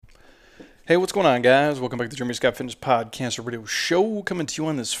Hey, what's going on, guys? Welcome back to the Jeremy Scott Fitness Podcast Radio Show, coming to you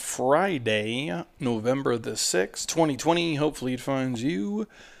on this Friday, November the 6th, 2020. Hopefully it finds you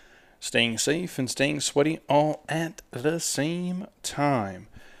staying safe and staying sweaty all at the same time.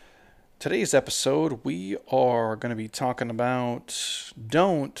 Today's episode, we are going to be talking about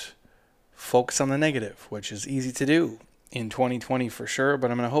don't focus on the negative, which is easy to do in 2020 for sure, but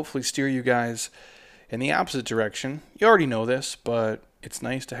I'm going to hopefully steer you guys in the opposite direction. You already know this, but it's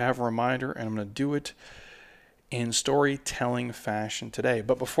nice to have a reminder, and I'm going to do it in storytelling fashion today.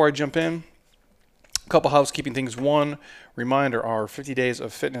 But before I jump in, a couple housekeeping things. One, reminder, our 50 Days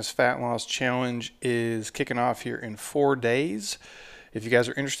of Fitness Fat Loss Challenge is kicking off here in 4 days. If you guys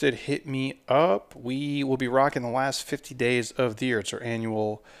are interested, hit me up. We will be rocking the last 50 days of the year. It's our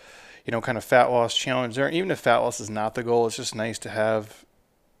annual, kind of fat loss challenge there. Even if fat loss is not the goal, it's just nice to have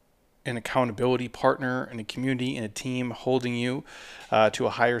an accountability partner and a community and a team holding you to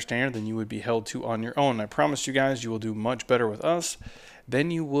a higher standard than you would be held to on your own. And I promise you guys, you will do much better with us than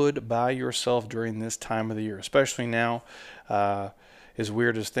you would by yourself during this time of the year, especially now, as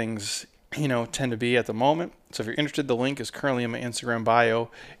weird as things tend to be at the moment. So if you're interested, the link is currently in my Instagram bio.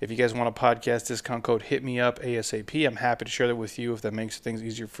 If you guys want a podcast discount code, hit me up ASAP. I'm happy to share that with you if that makes things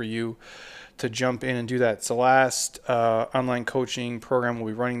easier for you to jump in and do that. It's the last online coaching program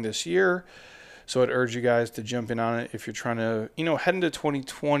we'll be running this year. So I'd urge you guys to jump in on it if you're trying to, head into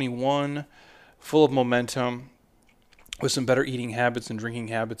 2021 full of momentum with some better eating habits and drinking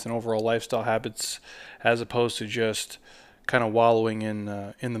habits and overall lifestyle habits, as opposed to just kind of wallowing in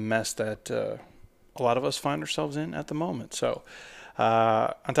the mess that a lot of us find ourselves in at the moment. So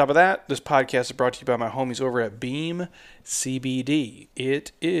on top of that, this podcast is brought to you by my homies over at Beam CBD.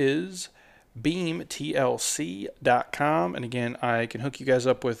 It is beamtlc.com, and again, I can hook you guys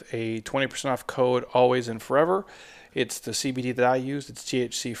up with a 20% off code always and forever. It's the CBD that I use. It's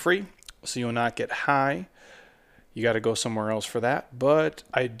THC free, so you'll not get high. You got to go somewhere else for that. But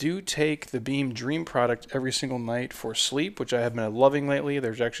I do take the Beam Dream product every single night for sleep, which I have been loving lately.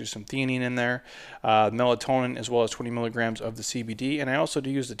 There's actually some theanine in there, melatonin, as well as 20 milligrams of the CBD. And I also do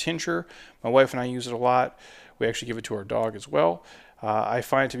use the tincture. My wife and I use it a lot. We actually give it to our dog as well. I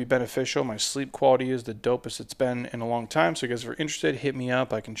find it to be beneficial. My sleep quality is the dopest it's been in a long time. So if you guys are interested, hit me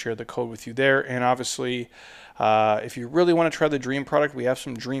up. I can share the code with you there. And obviously, if you really want to try the Dream product, we have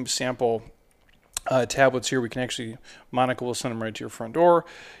some Dream sample tablets here. We can actually, Monica will send them right to your front door.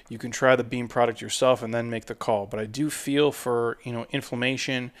 You can try the Beam product yourself and then make the call. But I do feel for,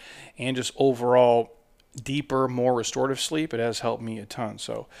 inflammation and just overall deeper, more restorative sleep, it has helped me a ton.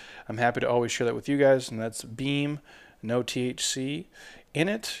 So I'm happy to always share that with you guys. And that's Beam, no THC in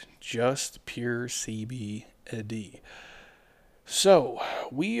it, just pure CBD. So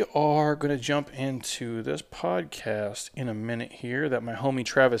we are going to jump into this podcast in a minute here that my homie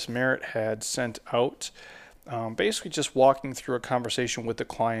Travis Merritt had sent out. Basically just walking through a conversation with the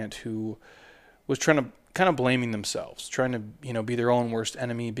client who was trying to kind of blaming themselves, trying to, be their own worst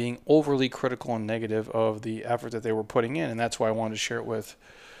enemy, being overly critical and negative of the effort that they were putting in. And that's why I wanted to share it with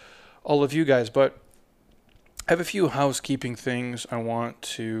all of you guys. But I have a few housekeeping things I want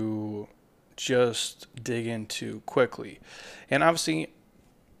to just dig into quickly. And obviously,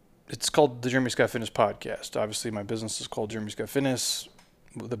 it's called the Jeremy Scott Fitness Podcast. Obviously, my business is called Jeremy Scott Fitness.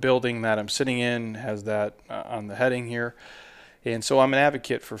 The building that I'm sitting in has that on the heading here. And so I'm an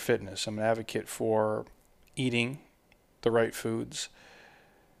advocate for fitness. I'm an advocate for eating the right foods,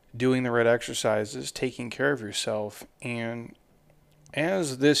 doing the right exercises, taking care of yourself. And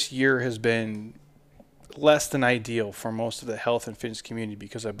as this year has been less than ideal for most of the health and fitness community,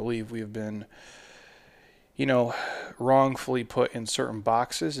 because I believe we have been, wrongfully put in certain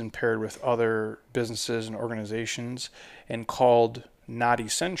boxes and paired with other businesses and organizations and called not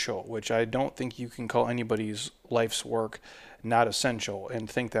essential, which I don't think you can call anybody's life's work not essential and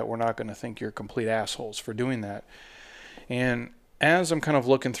think that we're not going to think you're complete assholes for doing that. And as I'm kind of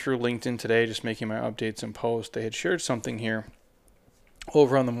looking through LinkedIn today, just making my updates and posts, they had shared something here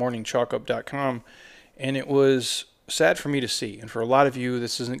over on the morningchalkup.com. And it was sad for me to see. And for a lot of you,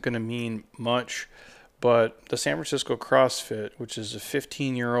 this isn't going to mean much. But the San Francisco CrossFit, which is a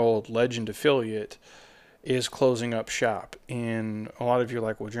 15-year-old Legend affiliate, is closing up shop. And a lot of you are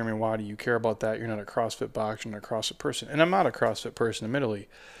like, well, Jeremy, why do you care about that? You're not a CrossFit boxer, you're not a CrossFit person. And I'm not a CrossFit person, admittedly.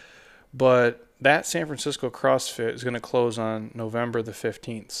 But that San Francisco CrossFit is going to close on November the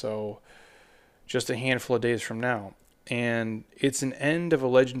 15th. So just a handful of days from now. And it's an end of a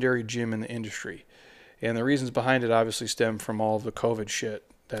legendary gym in the industry. And the reasons behind it obviously stem from all of the COVID shit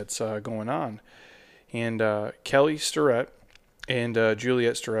that's going on. And Kelly Starrett and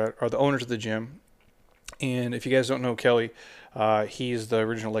Juliet Starrett are the owners of the gym. And if you guys don't know Kelly, He's the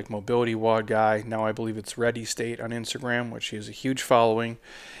original like mobility WOD guy. Now I believe it's Ready State on Instagram, which he has a huge following.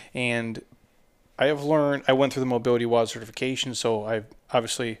 And I went through the mobility WOD certification, so I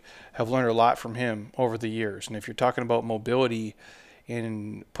obviously have learned a lot from him over the years. And if you're talking about mobility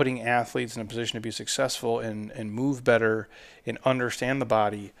and putting athletes in a position to be successful and move better and understand the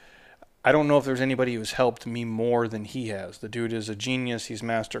body, I don't know if there's anybody who's helped me more than he has. The dude is a genius. He's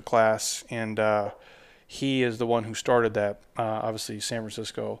master class, and he is the one who started that, obviously, San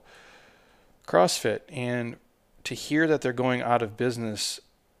Francisco CrossFit. And to hear that they're going out of business,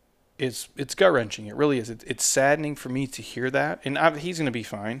 it's gut-wrenching. It really is. It's saddening for me to hear that. And he's going to be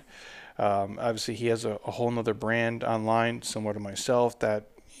fine. Obviously, he has a whole nother brand online, similar to myself, that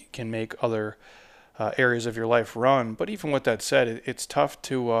can make other areas of your life run. But even with that said, it's tough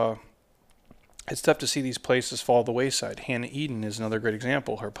to see these places fall to the wayside. Hannah Eden is another great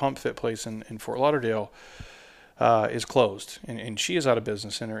example. Her Pump Fit place in Fort Lauderdale is closed, and she is out of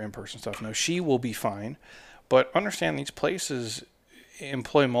business in her in-person stuff. Now, she will be fine, but understand these places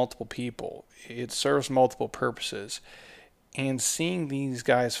employ multiple people. It serves multiple purposes. And seeing these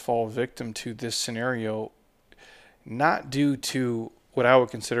guys fall victim to this scenario, not due to what I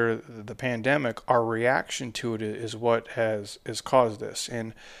would consider the pandemic, our reaction to it is what has caused this.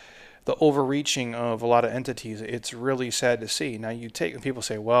 And the overreaching of a lot of entities, it's really sad to see. Now people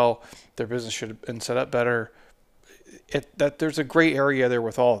say, well, their business should have been set up better. That there's a gray area there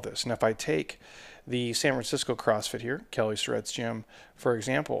with all of this. And if I take the San Francisco CrossFit here, Kelly Surratt's gym, for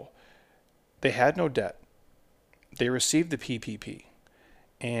example, they had no debt. They received the PPP,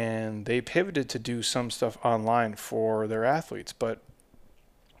 and they pivoted to do some stuff online for their athletes. But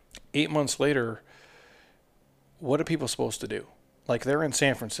 8 months later, what are people supposed to do? Like, they're in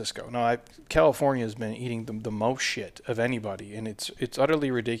San Francisco. Now, California has been eating the most shit of anybody, and it's utterly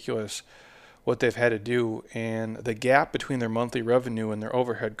ridiculous what they've had to do. And the gap between their monthly revenue and their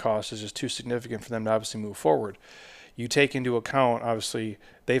overhead costs is just too significant for them to obviously move forward. You take into account, obviously,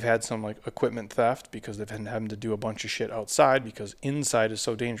 they've had some like equipment theft because they've been having to do a bunch of shit outside because inside is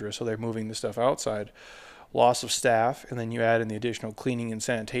so dangerous, so they're moving the stuff outside. Loss of staff, and then you add in the additional cleaning and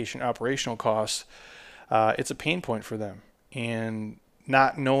sanitation operational costs. It's a pain point for them. And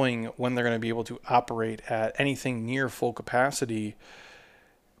not knowing when they're going to be able to operate at anything near full capacity,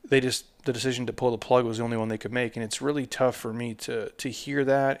 the decision to pull the plug was the only one they could make. And it's really tough for me to hear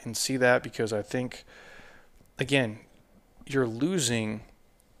that and see that, because I think, again, you're losing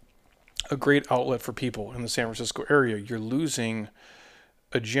a great outlet for people in the San Francisco area. You're losing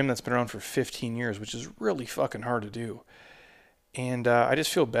a gym that's been around for 15 years, which is really fucking hard to do. And I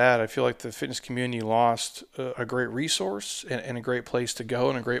just feel bad. I feel like the fitness community lost a great resource and a great place to go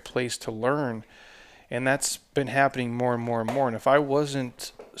and a great place to learn. And that's been happening more and more and more. And if I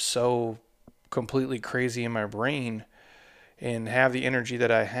wasn't so completely crazy in my brain and have the energy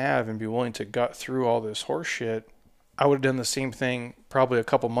that I have and be willing to gut through all this horse shit, I would have done the same thing probably a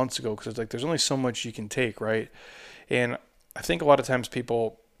couple months ago, because it's like there's only so much you can take, right? And I think a lot of times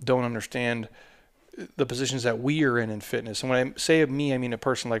people don't understand the positions that we are in fitness. And when I say of me, I mean a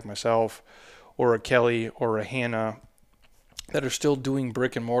person like myself or a Kelly or a Hannah that are still doing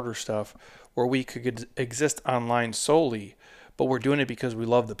brick and mortar stuff, where we could exist online solely, but we're doing it because we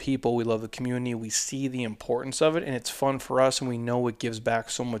love the people, we love the community, we see the importance of it, and it's fun for us, and we know it gives back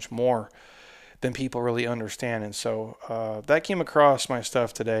so much more than people really understand. And so that came across my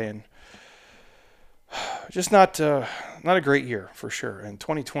stuff today, and just not a great year for sure. And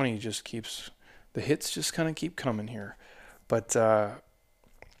 2020 just the hits just kind of keep coming here. But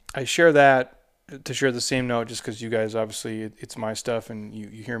I share that to share the same note, just because you guys, obviously, it's my stuff, and you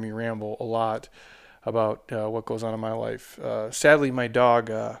hear me ramble a lot about what goes on in my life. Sadly, my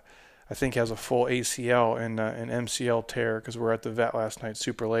dog, I think, has a full ACL and an MCL tear, because we were at the vet last night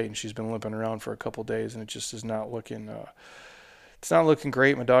super late, and she's been limping around for a couple days, and it just is not looking it's not looking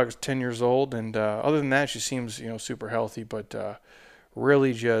great. My dog is 10 years old, and other than that, she seems super healthy, but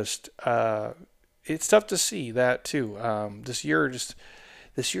really just it's tough to see that too. This year just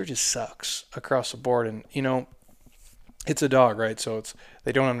sucks across the board, and it's a dog, right? So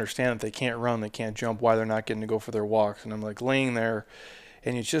they don't understand that they can't run, they can't jump, why they're not getting to go for their walks. And I'm like laying there,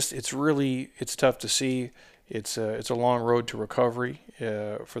 and it's tough to see. It's a long road to recovery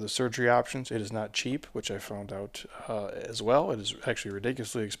for the surgery options. It is not cheap, which I found out as well. It is actually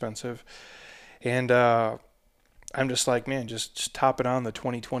ridiculously expensive, and I'm just like, man, just top it on the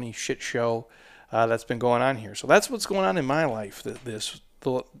 2020 shit show that's been going on here. So that's what's going on in my life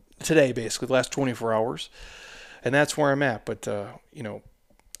today, basically, the last 24 hours. And that's where I'm at. But,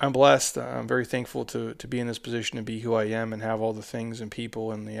 I'm blessed. I'm very thankful to be in this position, to be who I am, and have all the things and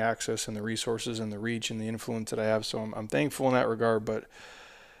people and the access and the resources and the reach and the influence that I have. So I'm thankful in that regard. But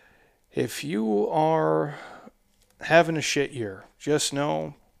if you are having a shit year, just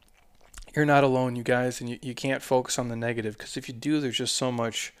know you're not alone, you guys, and you can't focus on the negative, because if you do, there's so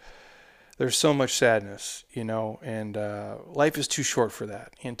much sadness, and life is too short for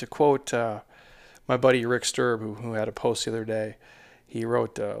that. And to quote my buddy Rick Sturb, who had a post the other day, he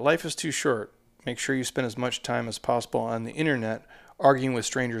wrote, "Life is too short. Make sure you spend as much time as possible on the internet arguing with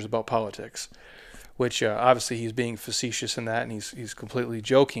strangers about politics," which obviously he's being facetious in that, and he's completely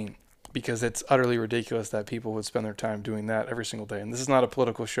joking, because it's utterly ridiculous that people would spend their time doing that every single day. And this is not a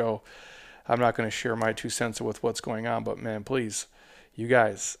political show. I'm not going to share my 2 cents with what's going on, but man, please, you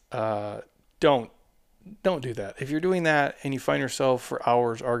guys, don't do that. If you're doing that and you find yourself for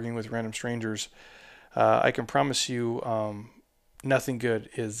hours arguing with random strangers, I can promise you nothing good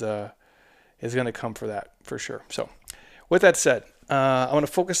is going to come for that, for sure. So with that said, I want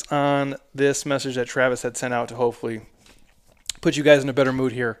to focus on this message that Travis had sent out to hopefully put you guys in a better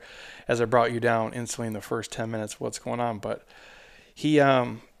mood here, as I brought you down instantly in the first 10 minutes of what's going on. But he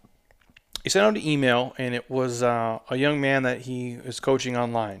sent out an email, and it was a young man that he is coaching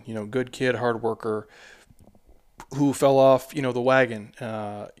online. Good kid, hard worker, who fell off, the wagon,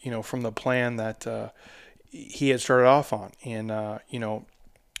 from the plan that he had started off on. And,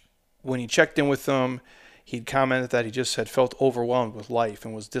 when he checked in with them, he'd commented that he just had felt overwhelmed with life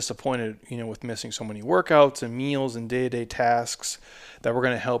and was disappointed, with missing so many workouts and meals and day-to-day tasks that were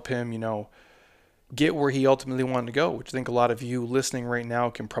going to help him, get where he ultimately wanted to go, which I think a lot of you listening right now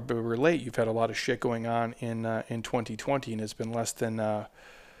can probably relate. You've had a lot of shit going on in 2020, and it's been less than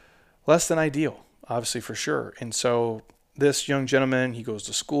ideal, obviously, for sure. And so this young gentleman, he goes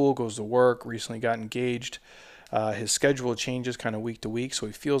to school, goes to work, recently got engaged. His schedule changes kind of week to week, so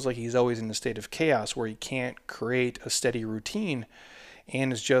he feels like he's always in a state of chaos where he can't create a steady routine,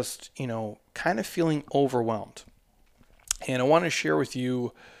 and is just, kind of feeling overwhelmed. And I want to share with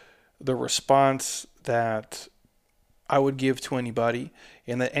you the response that I would give to anybody,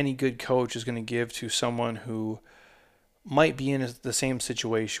 and that any good coach is going to give to someone who might be in the same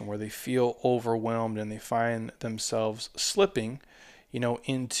situation where they feel overwhelmed and they find themselves slipping,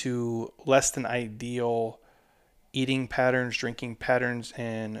 into less than ideal eating patterns, drinking patterns,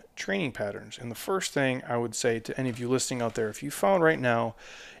 and training patterns. And the first thing I would say to any of you listening out there, if you found right now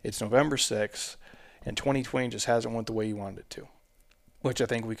it's November 6th and 2020 just hasn't went the way you wanted it to, which I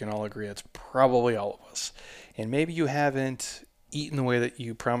think we can all agree it's probably all of us. And maybe you haven't eaten the way that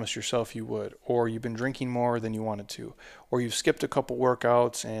you promised yourself you would, or you've been drinking more than you wanted to, or you've skipped a couple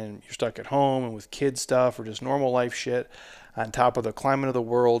workouts and you're stuck at home and with kid stuff or just normal life shit on top of the climate of the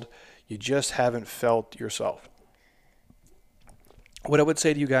world, you just haven't felt yourself. What I would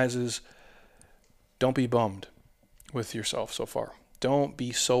say to you guys is, don't be bummed with yourself so far. Don't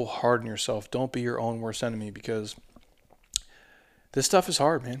be so hard on yourself. Don't be your own worst enemy, because this stuff is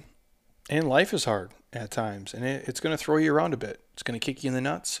hard, man. And life is hard at times. And it's going to throw you around a bit. It's going to kick you in the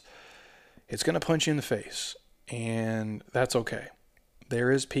nuts. It's going to punch you in the face. And that's okay. There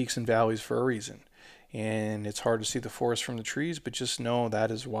is peaks and valleys for a reason. And it's hard to see the forest from the trees, but just know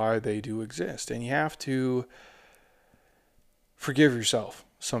that is why they do exist. And you have to forgive yourself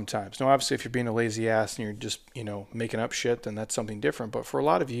sometimes. Now, obviously, if you're being a lazy ass and you're just, making up shit, then that's something different. But for a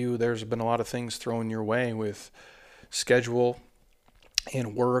lot of you, there's been a lot of things thrown your way with schedule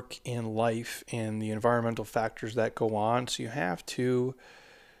and work and life and the environmental factors that go on. So you have to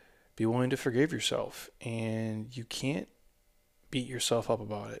be willing to forgive yourself, and you can't beat yourself up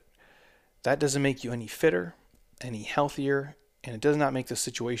about it. That doesn't make you any fitter, any healthier, and it does not make the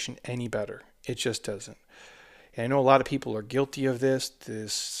situation any better. It just doesn't. And I know a lot of people are guilty of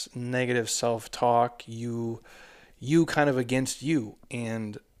this negative self-talk, you kind of against you.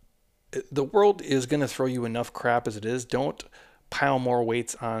 And the world is going to throw you enough crap as it is. Don't pile more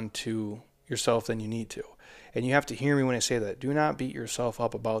weights onto yourself than you need to. And you have to hear me when I say that. Do not beat yourself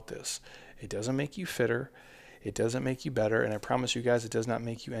up about this. It doesn't make you fitter. It doesn't make you better. And I promise you guys, it does not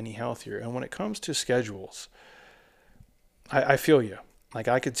make you any healthier. And when it comes to schedules, I feel you. Like,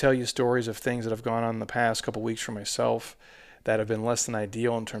 I could tell you stories of things that have gone on in the past couple weeks for myself that have been less than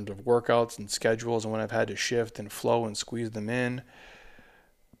ideal in terms of workouts and schedules, and when I've had to shift and flow and squeeze them in.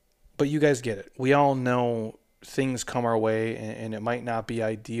 But you guys get it. We all know things come our way, and it might not be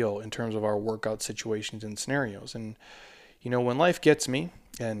ideal in terms of our workout situations and scenarios. And, when life gets me,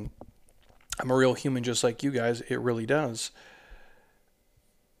 and I'm a real human just like you guys, it really does.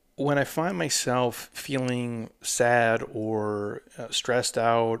 When I find myself feeling sad or stressed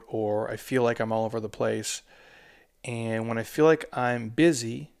out, or I feel like I'm all over the place, And when I feel like I'm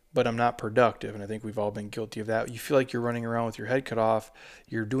busy, but I'm not productive, and I think we've all been guilty of that, you feel like you're running around with your head cut off,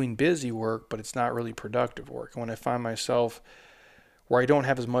 you're doing busy work, but it's not really productive work. And when I find myself where I don't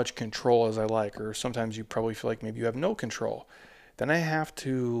have as much control as I like, or sometimes you probably feel like maybe you have no control, then I have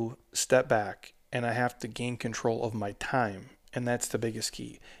to step back and I have to gain control of my time. And that's the biggest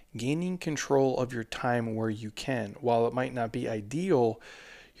key. Gaining control of your time where you can. While it might not be ideal,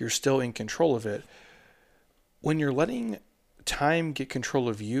 you're still in control of it. When you're letting time get control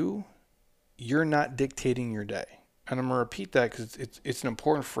of you, you're not dictating your day. And I'm going to repeat that because it's an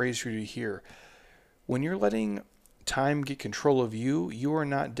important phrase for you to hear. When you're letting time get control of you, you are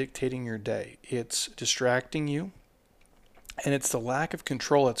not dictating your day. It's distracting you. And it's the lack of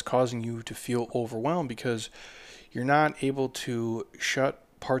control that's causing you to feel overwhelmed because you're not able to shut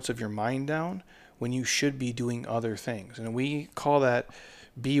parts of your mind down when you should be doing other things. And we call that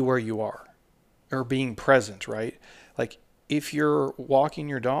be where you are, or being present, right? Like if you're walking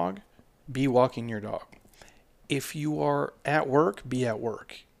your dog, be walking your dog. If you are at work, be at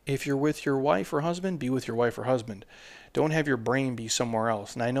work. If you're with your wife or husband, be with your wife or husband. Don't have your brain be somewhere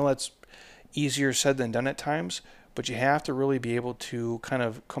else. And I know that's easier said than done at times, but you have to really be able to kind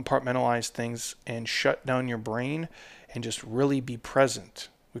of compartmentalize things and shut down your brain and just really be present.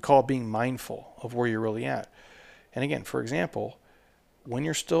 We call it being mindful of where you're really at. And again, for example, when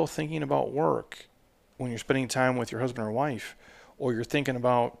you're still thinking about work, when you're spending time with your husband or wife, or you're thinking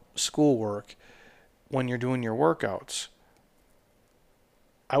about schoolwork, when you're doing your workouts,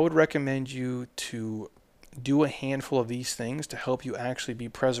 I would recommend you to do a handful of these things to help you actually be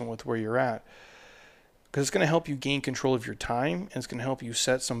present with where you're at. Because it's going to help you gain control of your time, and it's going to help you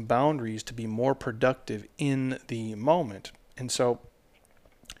set some boundaries to be more productive in the moment. And so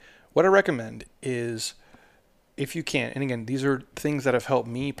what I recommend is, if you can, and again, these are things that have helped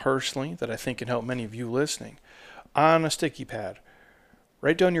me personally that I think can help many of you listening, on a sticky pad,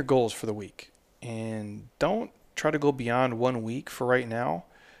 write down your goals for the week. And don't try to go beyond 1 week for right now.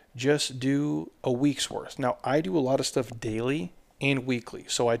 Just do a week's worth. Now, I do a lot of stuff daily and weekly.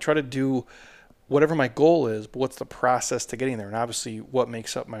 So I try to do whatever my goal is, but what's the process to getting there? And obviously what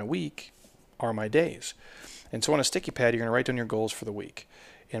makes up my week are my days. And so on a sticky pad, you're going to write down your goals for the week.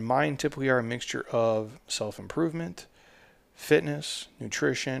 And mine typically are a mixture of self-improvement, fitness,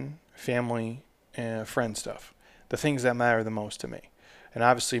 nutrition, family, and friend stuff. The things that matter the most to me. And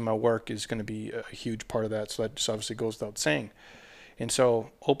obviously my work is going to be a huge part of that. So that just obviously goes without saying. And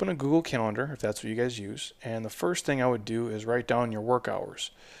so open a Google Calendar if that's what you guys use. And the first thing I would do is write down your work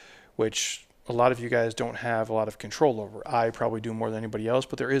hours, which a lot of you guys don't have a lot of control over. I probably do more than anybody else,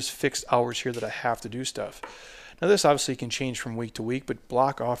 but there is fixed hours here that I have to do stuff. Now this obviously can change from week to week, but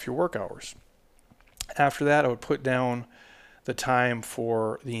block off your work hours. After that, I would put down the time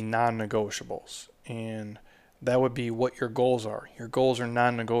for the non-negotiables. And that would be what your goals are. Your goals are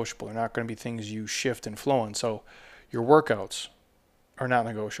non-negotiable. They're not going to be things you shift and flow in. So your workouts are not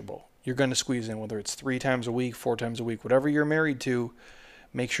negotiable. You're going to squeeze in, whether it's 3 times a week, 4 times a week, whatever you're married to,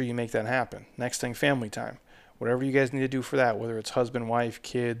 make sure you make that happen. Next thing, family time. Whatever you guys need to do for that, whether it's husband, wife,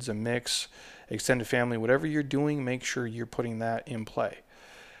 kids, a mix, extended family, whatever you're doing, make sure you're putting that in play.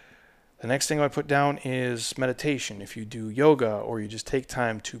 The next thing I put down is meditation. If you do yoga or you just take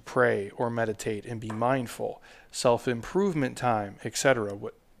time to pray or meditate and be mindful, self-improvement time, etc.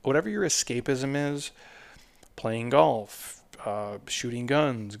 Whatever your escapism is, playing golf, shooting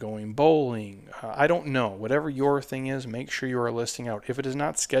guns, going bowling, I don't know. Whatever your thing is, make sure you are listing out. If it is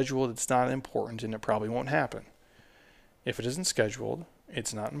not scheduled, it's not important, and it probably won't happen. If it isn't scheduled,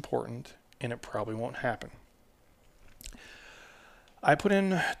 it's not important, and it probably won't happen. I put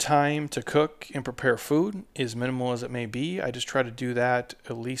in time to cook and prepare food, as minimal as it may be. I just try to do that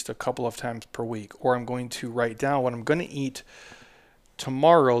at least a couple of times per week, or I'm going to write down what I'm going to eat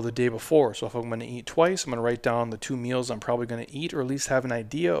tomorrow the day before. So if I'm going to eat twice, I'm going to write down the 2 meals I'm probably going to eat, or at least have an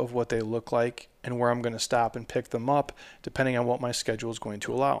idea of what they look like and where I'm going to stop and pick them up depending on what my schedule is going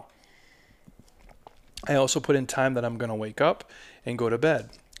to allow. I also put in time that I'm going to wake up and go to bed.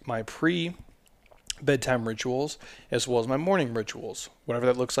 My bedtime rituals as well as my morning rituals, whatever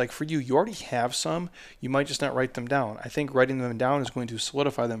that looks like for you. You already have some, you might just not write them down. I think writing them down is going to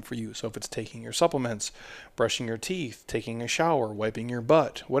solidify them for you. So if it's taking your supplements, brushing your teeth, taking a shower, wiping your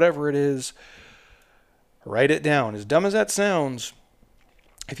butt, whatever it is, write it down. As dumb as that sounds,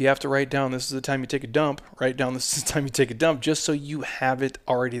 if you have to write down this is the time you take a dump, write down this is the time you take a dump, just so you have it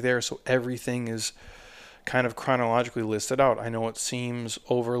already there, so everything is kind of chronologically listed out. I know it seems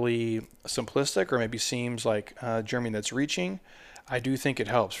overly simplistic, or maybe seems like, Jeremy, that's reaching. I do think it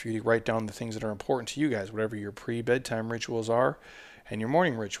helps for you to write down the things that are important to you guys, whatever your pre-bedtime rituals are and your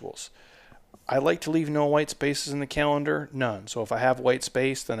morning rituals. I like to leave no white spaces in the calendar, none. So if I have white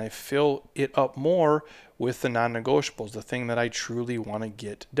space, then I fill it up more with the non-negotiables, the thing that I truly want to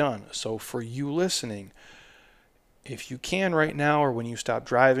get done. So for you listening, if you can right now, or when you stop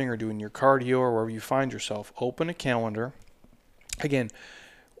driving or doing your cardio or wherever you find yourself, open a calendar. Again,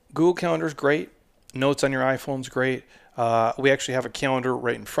 Google Calendar is great. Notes on your iPhone is great. We actually have a calendar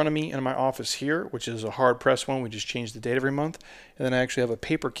right in front of me in my office here, which is a hard press one. We just change the date every month. And then I actually have a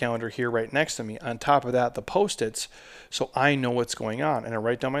paper calendar here right next to me. On top of that, the Post-its, so I know what's going on. And I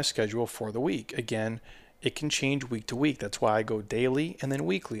write down my schedule for the week. Again, it can change week to week. That's why I go daily and then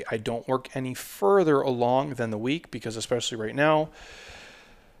weekly. I don't work any further along than the week because especially right now,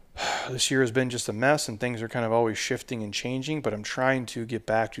 this year has been just a mess and things are kind of always shifting and changing, but I'm trying to get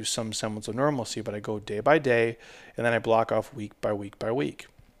back to some semblance of normalcy. But I go day by day and then I block off week by week by week.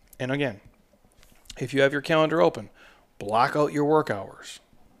 And again, if you have your calendar open, block out your work hours.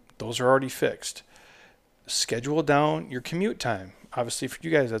 Those are already fixed. Schedule down your commute time. Obviously for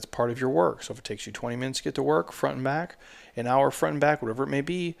you guys, that's part of your work. So if it takes you 20 minutes to get to work, front and back, an hour front and back, whatever it may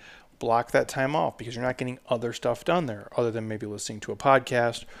be, block that time off because you're not getting other stuff done there other than maybe listening to a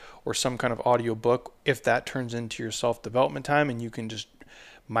podcast or some kind of audio book. If that turns into your self-development time and you can just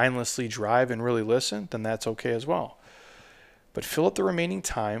mindlessly drive and really listen, then that's okay as well. But fill up the remaining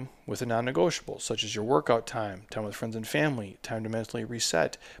time with a non-negotiable, such as your workout time, time with friends and family, time to mentally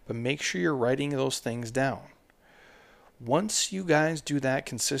reset. But make sure you're writing those things down. Once you guys do that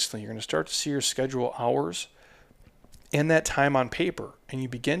consistently, you're going to start to see your schedule hours and that time on paper, and you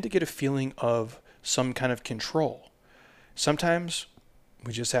begin to get a feeling of some kind of control. Sometimes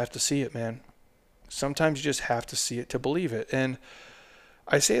we just have to see it, man. Sometimes you just have to see it to believe it. And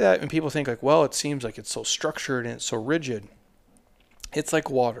I say that when people think like, well, it seems like it's so structured and it's so rigid. It's like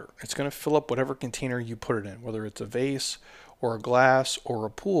water. It's going to fill up whatever container you put it in, whether it's a vase or a glass or a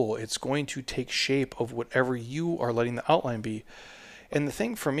pool. It's going to take shape of whatever you are letting the outline be. And the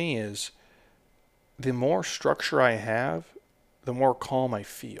thing for me is, the more structure I have, the more calm I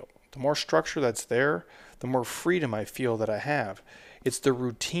feel. The more structure that's there, the more freedom I feel that I have. It's the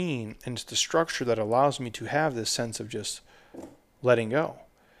routine and it's the structure that allows me to have this sense of just letting go.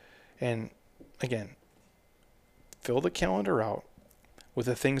 And again, fill the calendar out with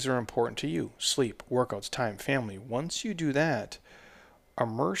the things that are important to you. Sleep, workouts, time, family. Once you do that,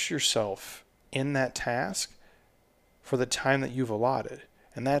 immerse yourself in that task for the time that you've allotted.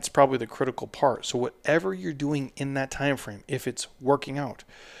 And that's probably the critical part. So whatever you're doing in that time frame, if it's working out,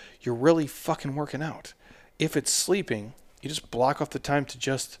 you're really fucking working out. If it's sleeping, you just block off the time to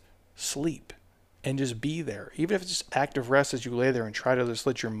just sleep and just be there. Even if it's just active rest as you lay there and try to just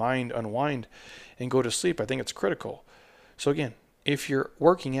let your mind unwind and go to sleep, I think it's critical. So again, if you're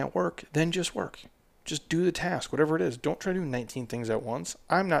working at work, then just work. Just do the task, whatever it is. Don't try to do 19 things at once.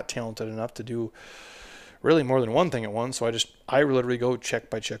 I'm not talented enough to do really more than one thing at once. So I literally go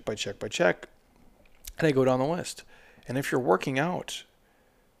check by check by check by check, and I go down the list. And if you're working out,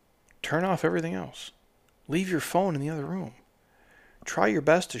 turn off everything else. Leave your phone in the other room. Try your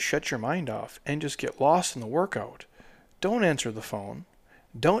best to shut your mind off and just get lost in the workout. Don't answer the phone.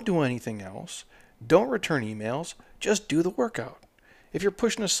 Don't do anything else. Don't return emails. Just do the workout. If you're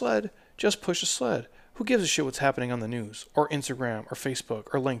pushing a sled, just push a sled. Who gives a shit what's happening on the news or Instagram or Facebook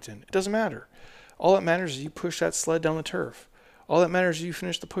or LinkedIn? It doesn't matter. All that matters is you push that sled down the turf. All that matters is you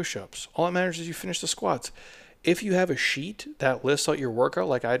finish the push-ups. All that matters is you finish the squats. If you have a sheet that lists out your workout,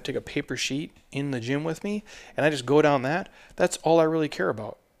 like I'd take a paper sheet in the gym with me, and I just go down that, that's all I really care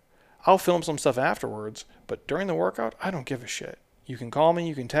about. I'll film some stuff afterwards, but during the workout, I don't give a shit. You can call me,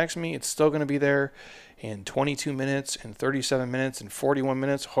 you can text me, it's still going to be there in 22 minutes, in 37 minutes, in 41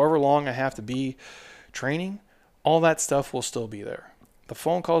 minutes, however long I have to be training, all that stuff will still be there. The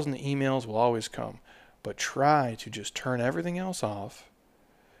phone calls and the emails will always come, but try to just turn everything else off.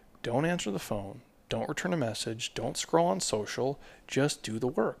 Don't answer the phone. Don't return a message. Don't scroll on social. Just do the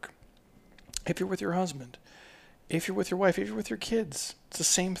work. If you're with your husband, if you're with your wife, if you're with your kids, it's the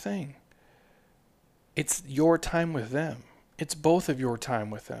same thing. It's your time with them. It's both of your time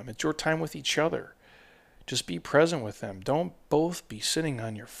with them. It's your time with each other. Just be present with them. Don't both be sitting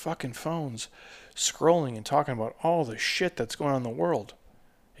on your fucking phones, scrolling and talking about all the shit that's going on in the world.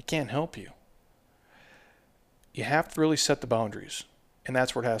 It can't help you. You have to really set the boundaries, and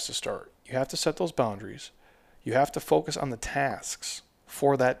that's where it has to start. You have to set those boundaries. You have to focus on the tasks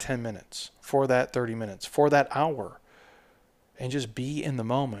for that 10 minutes, for that 30 minutes, for that hour, and just be in the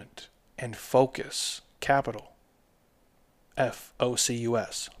moment and focus. Capital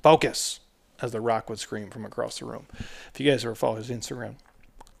F-O-C-U-S. Focus, as The Rock would scream from across the room. If you guys ever follow his Instagram.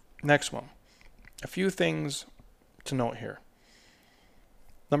 Next one. A few things to note here.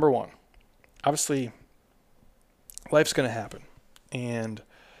 Number one, obviously life's going to happen and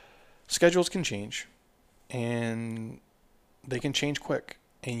schedules can change and they can change quick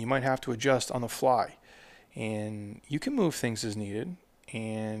and you might have to adjust on the fly and you can move things as needed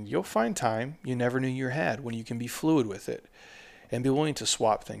and you'll find time you never knew you had when you can be fluid with it and be willing to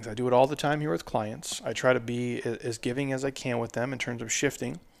swap things. I do it all the time here with clients. I try to be as giving as I can with them in terms of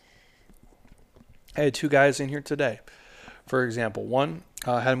shifting. I had 2 guys in here today. For example, one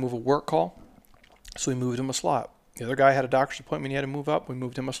had to move a work call, so we moved him a slot. The other guy had a doctor's appointment he had to move up. We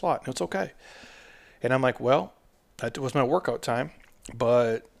moved him a slot. And it's okay. And I'm like, well, that was my workout time,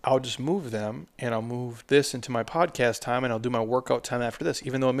 but I'll just move them and I'll move this into my podcast time and I'll do my workout time after this,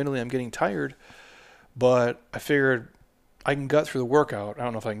 even though admittedly I'm getting tired. But I figured I can gut through the workout. I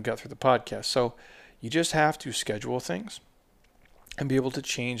don't know if I can gut through the podcast. So you just have to schedule things and be able to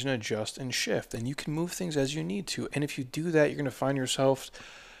change and adjust and shift. And you can move things as you need to. And if you do that, you're going to find yourself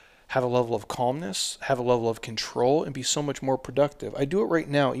have a level of calmness, have a level of control, and be so much more productive. I do it right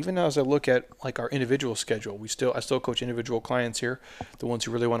now, even as I look at like our individual schedule. I still coach individual clients here, the ones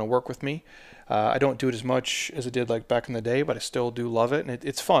who really want to work with me. I don't do it as much as I did like back in the day, but I still do love it, and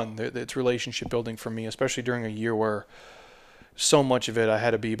it's fun. It's relationship building for me, especially during a year where so much of it I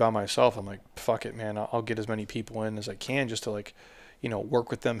had to be by myself. I'm like, fuck it, man. I'll get as many people in as I can just to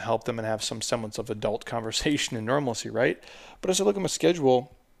work with them, help them, and have some semblance of adult conversation and normalcy, right? But as I look at my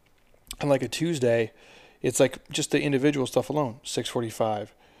schedule, on like a Tuesday, it's like just the individual stuff alone. 6:45,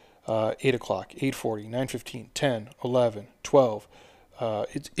 8 o'clock, 8:40, 9:15, 10, 11, 12.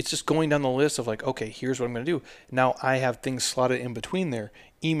 It's just going down the list of like, okay, here's what I'm going to do. Now I have things slotted in between there.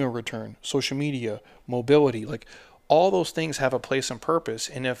 Email return, social media, mobility, like all those things have a place and purpose.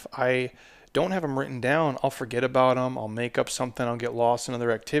 And if I don't have them written down, I'll forget about them. I'll make up something. I'll get lost in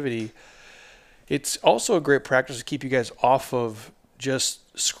another activity. It's also a great practice to keep you guys off of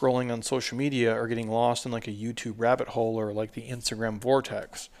just scrolling on social media or getting lost in like a YouTube rabbit hole or like the Instagram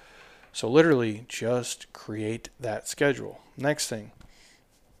vortex. So literally just create that schedule. Next thing,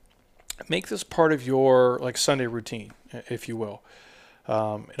 make this part of your like Sunday routine, if you will.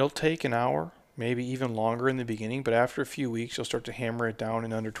 It'll take an hour, maybe even longer in the beginning, but after a few weeks, you'll start to hammer it down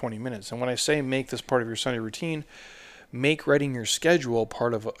in under 20 minutes. And when I say make this part of your Sunday routine, make writing your schedule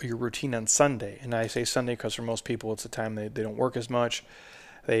part of your routine on Sunday. And I say Sunday because for most people, it's the time they don't work as much.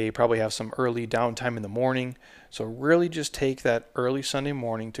 They probably have some early downtime in the morning. So really just take that early Sunday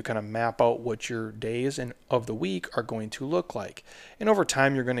morning to kind of map out what your days of the week are going to look like. And over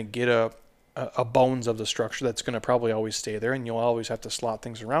time, you're going to get a bones of the structure that's going to probably always stay there, and you'll always have to slot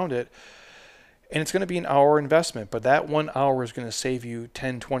things around it. And it's going to be an hour investment, but that 1 hour is going to save you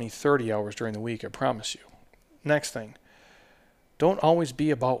 10, 20, 30 hours during the week, I promise you. Next thing, don't always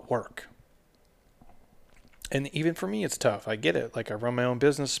be about work. And even for me, it's tough. I get it. Like I run my own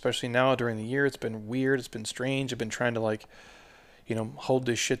business, especially now during the year. It's been weird. It's been strange. I've been trying to hold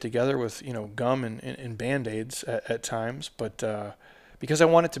this shit together with, gum and Band-Aids at times. But because I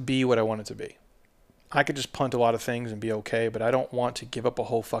want it to be what I want it to be. I could just punt a lot of things and be okay, but I don't want to give up a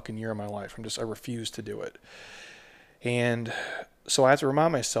whole fucking year of my life. I refuse to do it. And so I have to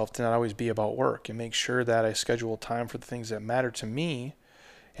remind myself to not always be about work and make sure that I schedule time for the things that matter to me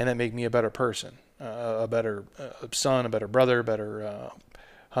and that make me a better person, a better son, a better brother, a better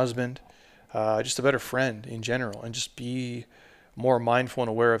husband, just a better friend in general, and just be more mindful and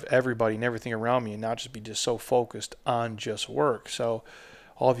aware of everybody and everything around me and not just be just so focused on just work. So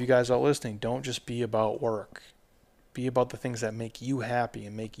all of you guys out listening, don't just be about work. Be about the things that make you happy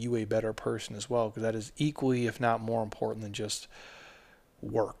and make you a better person as well, because that is equally, if not more important than just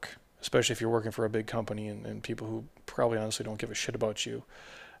work, especially if you're working for a big company and people who probably honestly don't give a shit about you.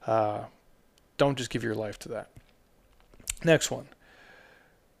 Don't just give your life to that. Next one.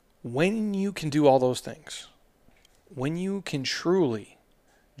 When you can do all those things, when you can truly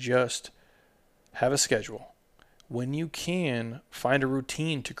just have a schedule, when you can find a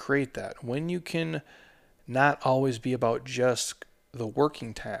routine to create that, when you can not always be about just the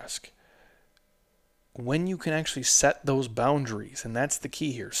working task, when you can actually set those boundaries, and that's the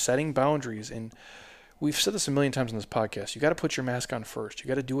key here, setting boundaries. And we've said this a million times in this podcast, you got to put your mask on first. You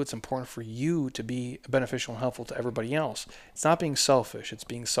got to do what's important for you to be beneficial and helpful to everybody else. It's not being selfish, it's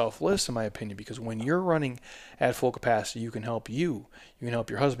being selfless, in my opinion, because when you're running at full capacity, you can help you. You can help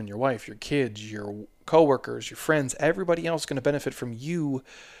your husband, your wife, your kids, your coworkers, your friends. Everybody else is going to benefit from you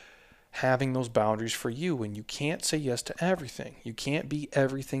having those boundaries for you. And you can't say yes to everything. You can't be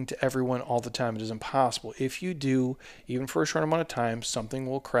everything to everyone all the time. It is impossible. If you do, even for a short amount of time, something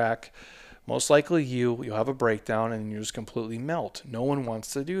will crack. Most likely you'll have a breakdown and you just completely melt. No one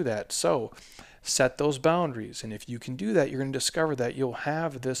wants to do that. So Set those boundaries. And if you can do that, you're going to discover that you'll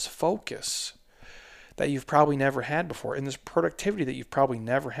have this focus that you've probably never had before, and this productivity that you've probably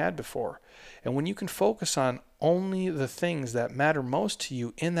never had before. And when you can focus on only the things that matter most to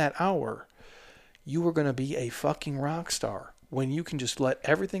you in that hour, you are going to be a fucking rock star. When you can just let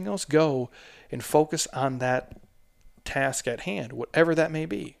everything else go and focus on that task at hand, whatever that may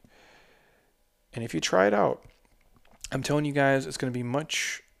be. And if you try it out, I'm telling you guys, it's going to be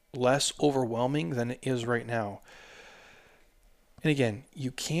much less overwhelming than it is right now. And again,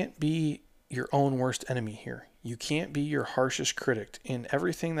 you can't be your own worst enemy here. You can't be your harshest critic in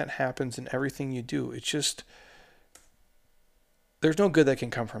everything that happens and everything you do. It's just, there's no good that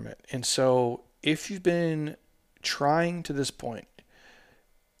can come from it. And so if you've been trying to this point,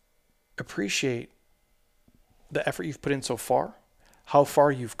 appreciate the effort you've put in so far, how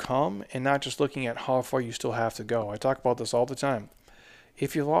far you've come, and not just looking at how far you still have to go. I talk about this all the time.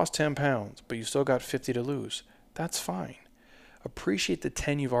 If you lost 10 pounds, but you still got 50 to lose, that's fine. Appreciate the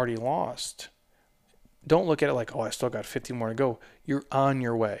 10 you've already lost. Don't look at it like, oh, I still got 50 more to go. You're on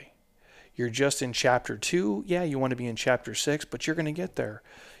your way. You're just in chapter 2. Yeah, you want to be in chapter 6, but you're going to get there.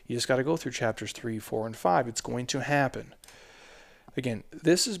 You just got to go through chapters 3, 4, and 5. It's going to happen. Again,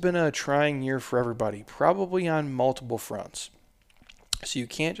 this has been a trying year for everybody, probably on multiple fronts. So you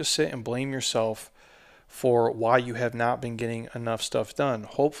can't just sit and blame yourself for why you have not been getting enough stuff done.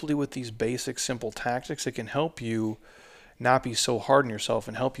 Hopefully with these basic, simple tactics, it can help you not be so hard on yourself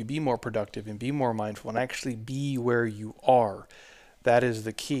and help you be more productive and be more mindful and actually be where you are. That is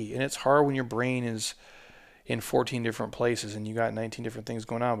the key. And it's hard when your brain is in 14 different places and you got 19 different things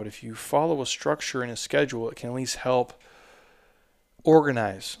going on. But if you follow a structure and a schedule, it can at least help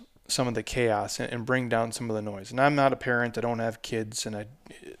organize some of the chaos and bring down some of the noise. And I'm not a parent. I don't have kids. And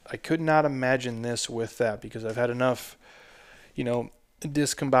I could not imagine this with that, because I've had enough,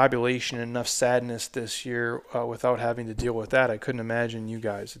 discombobulation and enough sadness this year without having to deal with that. I couldn't imagine you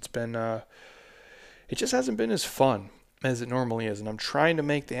guys. It's been, it just hasn't been as fun as it normally is. And I'm trying to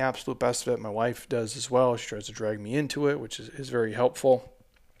make the absolute best of it. My wife does as well. She tries to drag me into it, which is very helpful.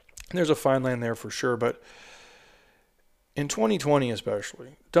 And there's a fine line there for sure. But in 2020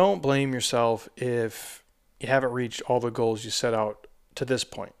 especially, don't blame yourself if you haven't reached all the goals you set out to this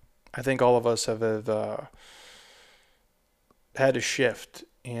point. I think all of us have had to shift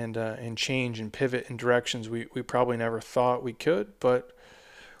and change and pivot in directions we probably never thought we could, but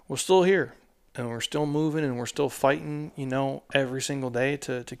we're still here and we're still moving and we're still fighting, every single day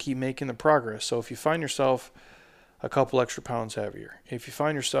to keep making the progress. So if you find yourself a couple extra pounds heavier, if you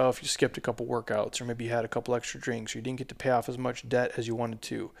find yourself you skipped a couple workouts, or maybe you had a couple extra drinks, or you didn't get to pay off as much debt as you wanted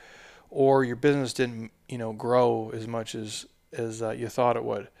to, or your business didn't, grow as much as you thought it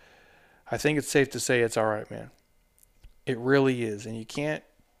would, I think it's safe to say it's all right, man. It really is. And you can't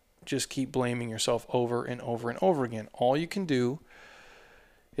just keep blaming yourself over and over and over again. All you can do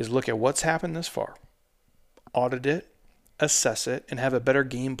is look at what's happened this far, audit it, assess it, and have a better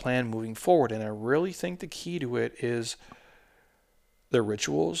game plan moving forward. And I really think the key to it is the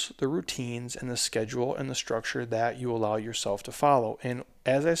rituals, the routines, and the schedule and the structure that you allow yourself to follow. And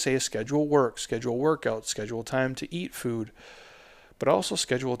as I say, schedule work, schedule workouts, schedule time to eat food, but also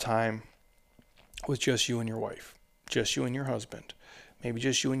schedule time with just you and your wife, just you and your husband, maybe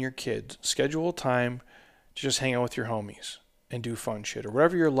just you and your kids. Schedule time to just hang out with your homies and do fun shit, or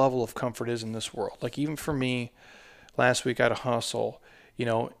whatever your level of comfort is in this world. Like even for me, last week I had a hustle,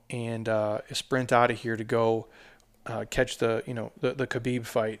 and sprint out of here to go catch the Khabib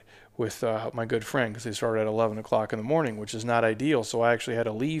fight with my good friend, because they started at 11 o'clock in the morning, which is not ideal. So I actually had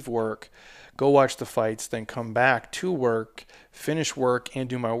to leave work, go watch the fights, then come back to work, finish work, and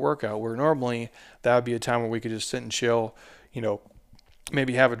do my workout, where normally that would be a time where we could just sit and chill,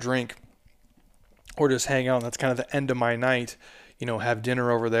 maybe have a drink or just hang out. And that's kind of the end of my night, have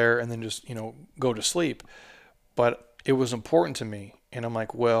dinner over there and then just, go to sleep. But it was important to me. And I'm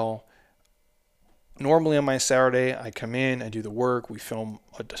like, well, normally on my Saturday, I come in, I do the work, we film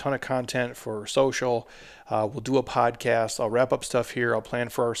a ton of content for social, we'll do a podcast, I'll wrap up stuff here, I'll plan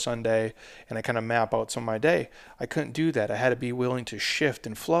for our Sunday, and I kind of map out some of my day. I couldn't do that. I had to be willing to shift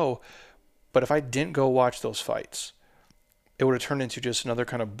and flow. But if I didn't go watch those fights, it would have turned into just another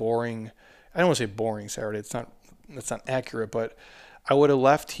kind of boring, I don't want to say boring Saturday, that's not accurate, but I would have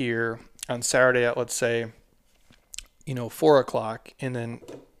left here on Saturday at, let's say, 4 o'clock, and then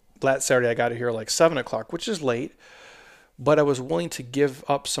last Saturday I got here like 7 o'clock, which is late, but I was willing to give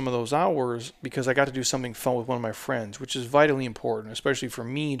up some of those hours because I got to do something fun with one of my friends, which is vitally important, especially for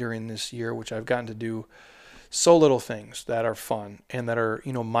me during this year, which I've gotten to do so little things that are fun and that are,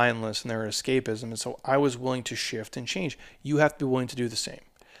 mindless, and they're escapism. And so I was willing to shift and change. You have to be willing to do the same.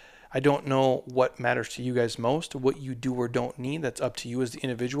 I don't know what matters to you guys most, what you do or don't need. That's up to you as the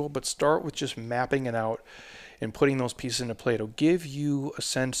individual, but start with just mapping it out and putting those pieces into play. It'll give you a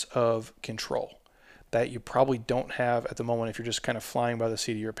sense of control that you probably don't have at the moment if you're just kind of flying by the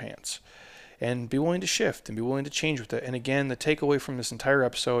seat of your pants. And be willing to shift and be willing to change with it. And again, the takeaway from this entire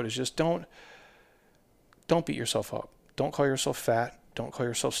episode is just don't beat yourself up. Don't call yourself fat. Don't call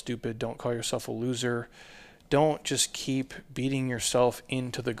yourself stupid. Don't call yourself a loser. Don't just keep beating yourself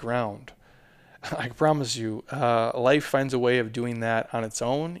into the ground. I promise you, life finds a way of doing that on its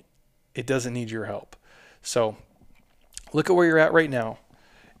own. It doesn't need your help. So look at where you're at right now.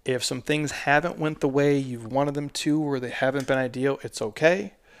 If some things haven't went the way you've wanted them to, or they haven't been ideal, it's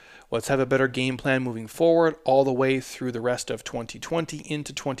okay. Let's have a better game plan moving forward all the way through the rest of 2020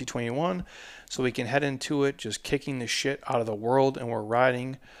 into 2021 so we can head into it just kicking the shit out of the world, and we're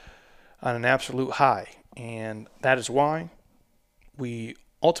riding on an absolute high. And that is why we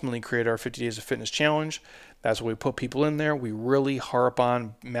ultimately created our 50 Days of Fitness Challenge. That's why we put people in there. We really harp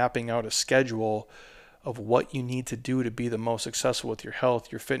on mapping out a schedule of what you need to do to be the most successful with your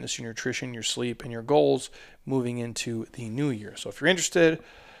health, your fitness, your nutrition, your sleep, and your goals moving into the new year. So if you're interested,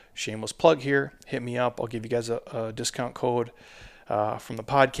 shameless plug here, hit me up. I'll give you guys a discount code from the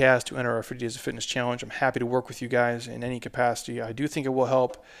podcast to enter our 50 Days of Fitness Challenge. I'm happy to work with you guys in any capacity. I do think it will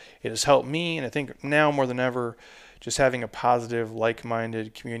help. It has helped me, and I think now more than ever, just having a positive,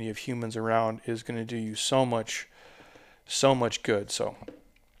 like-minded community of humans around is going to do you so much good. So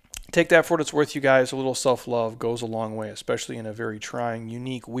take that for what it's worth, you guys. A little self-love goes a long way, especially in a very trying,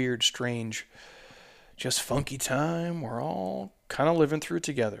 unique, weird, strange, just funky time we're all kind of living through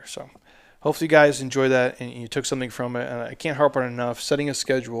together. So hopefully you guys enjoy that and you took something from it. And I can't harp on it enough. Setting a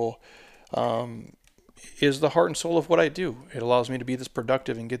schedule is the heart and soul of what I do. It allows me to be this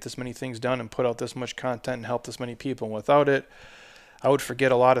productive and get this many things done and put out this much content and help this many people. And without it, I would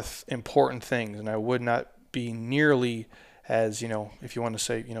forget a lot of important things, and I would not be nearly as, if you want to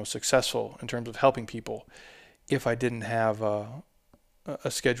say, successful in terms of helping people if I didn't have a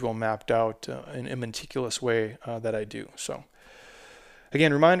schedule mapped out in a meticulous way that I do. So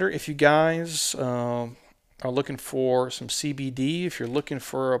again, reminder, if you guys are looking for some CBD, if you're looking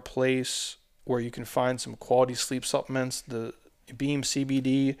for a place where you can find some quality sleep supplements, the Beam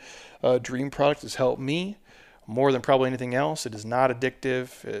CBD Dream product has helped me more than probably anything else. It is not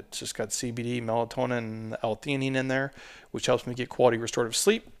addictive. It's just got CBD, melatonin, and L-theanine in there, which helps me get quality restorative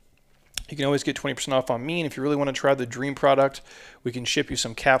sleep. You can always get 20% off on me, and if you really want to try the Dream product, we can ship you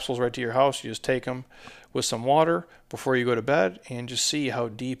some capsules right to your house. You just take them with some water before you go to bed and just see how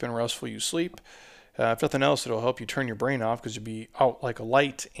deep and restful you sleep. If nothing else, it'll help you turn your brain off because you'll be out like a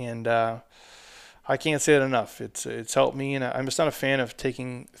light, and I can't say it enough. It's helped me, and I'm just not a fan of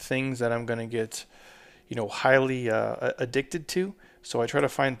taking things that I'm going to get highly addicted to. So I try to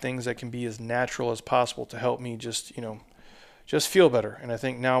find things that can be as natural as possible to help me just feel better. And I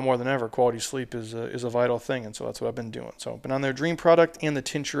think now more than ever, quality sleep is a vital thing. And so that's what I've been doing. So I've been on their Dream product and the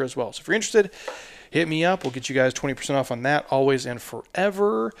tincture as well. So if you're interested, hit me up. We'll get you guys 20% off on that always and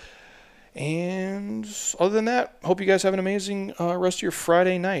forever. And other than that, hope you guys have an amazing rest of your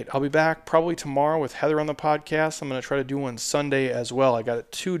Friday night. I'll be back probably tomorrow with Heather on the podcast. I'm going to try to do one Sunday as well. I got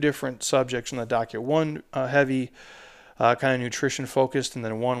 2 different subjects on the docket. One heavy, kind of nutrition focused, and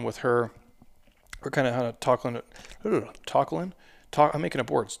then one with her. We're kind of tackling. I'm making up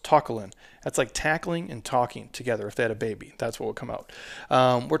words. Tackling. That's like tackling and talking together. If they had a baby, that's what will come out.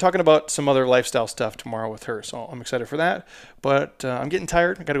 We're talking about some other lifestyle stuff tomorrow with her, so I'm excited for that. But I'm getting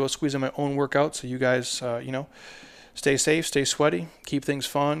tired. I got to go squeeze in my own workout. So you guys, stay safe, stay sweaty, keep things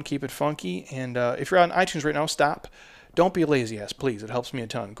fun, keep it funky. And if you're on iTunes right now, stop. Don't be a lazy ass, please. It helps me a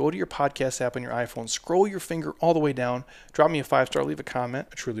ton. Go to your podcast app on your iPhone, scroll your finger all the way down, drop me a 5-star, leave a comment.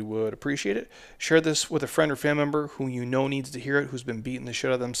 I truly would appreciate it. Share this with a friend or family member who you know needs to hear it, who's been beating the shit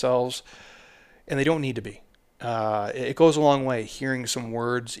out of themselves, and they don't need to be. It goes a long way hearing some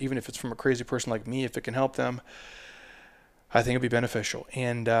words, even if it's from a crazy person like me, if it can help them. I think it'd be beneficial.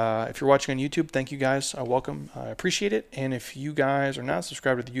 And if you're watching on YouTube, thank you guys. Welcome. I appreciate it. And if you guys are not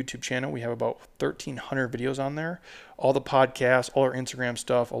subscribed to the YouTube channel, we have about 1,300 videos on there. All the podcasts, all our Instagram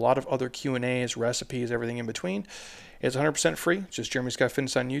stuff, a lot of other Q&As, recipes, everything in between. It's 100% free. It's just Jeremy Scott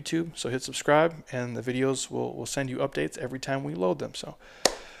Fitness on YouTube. So hit subscribe, and the videos will send you updates every time we load them. So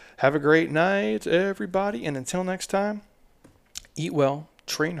have a great night, everybody. And until next time, eat well,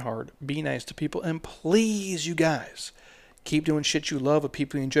 train hard, be nice to people, and please, you guys, keep doing shit you love with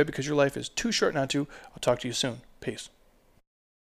people you enjoy because your life is too short not to. I'll talk to you soon. Peace.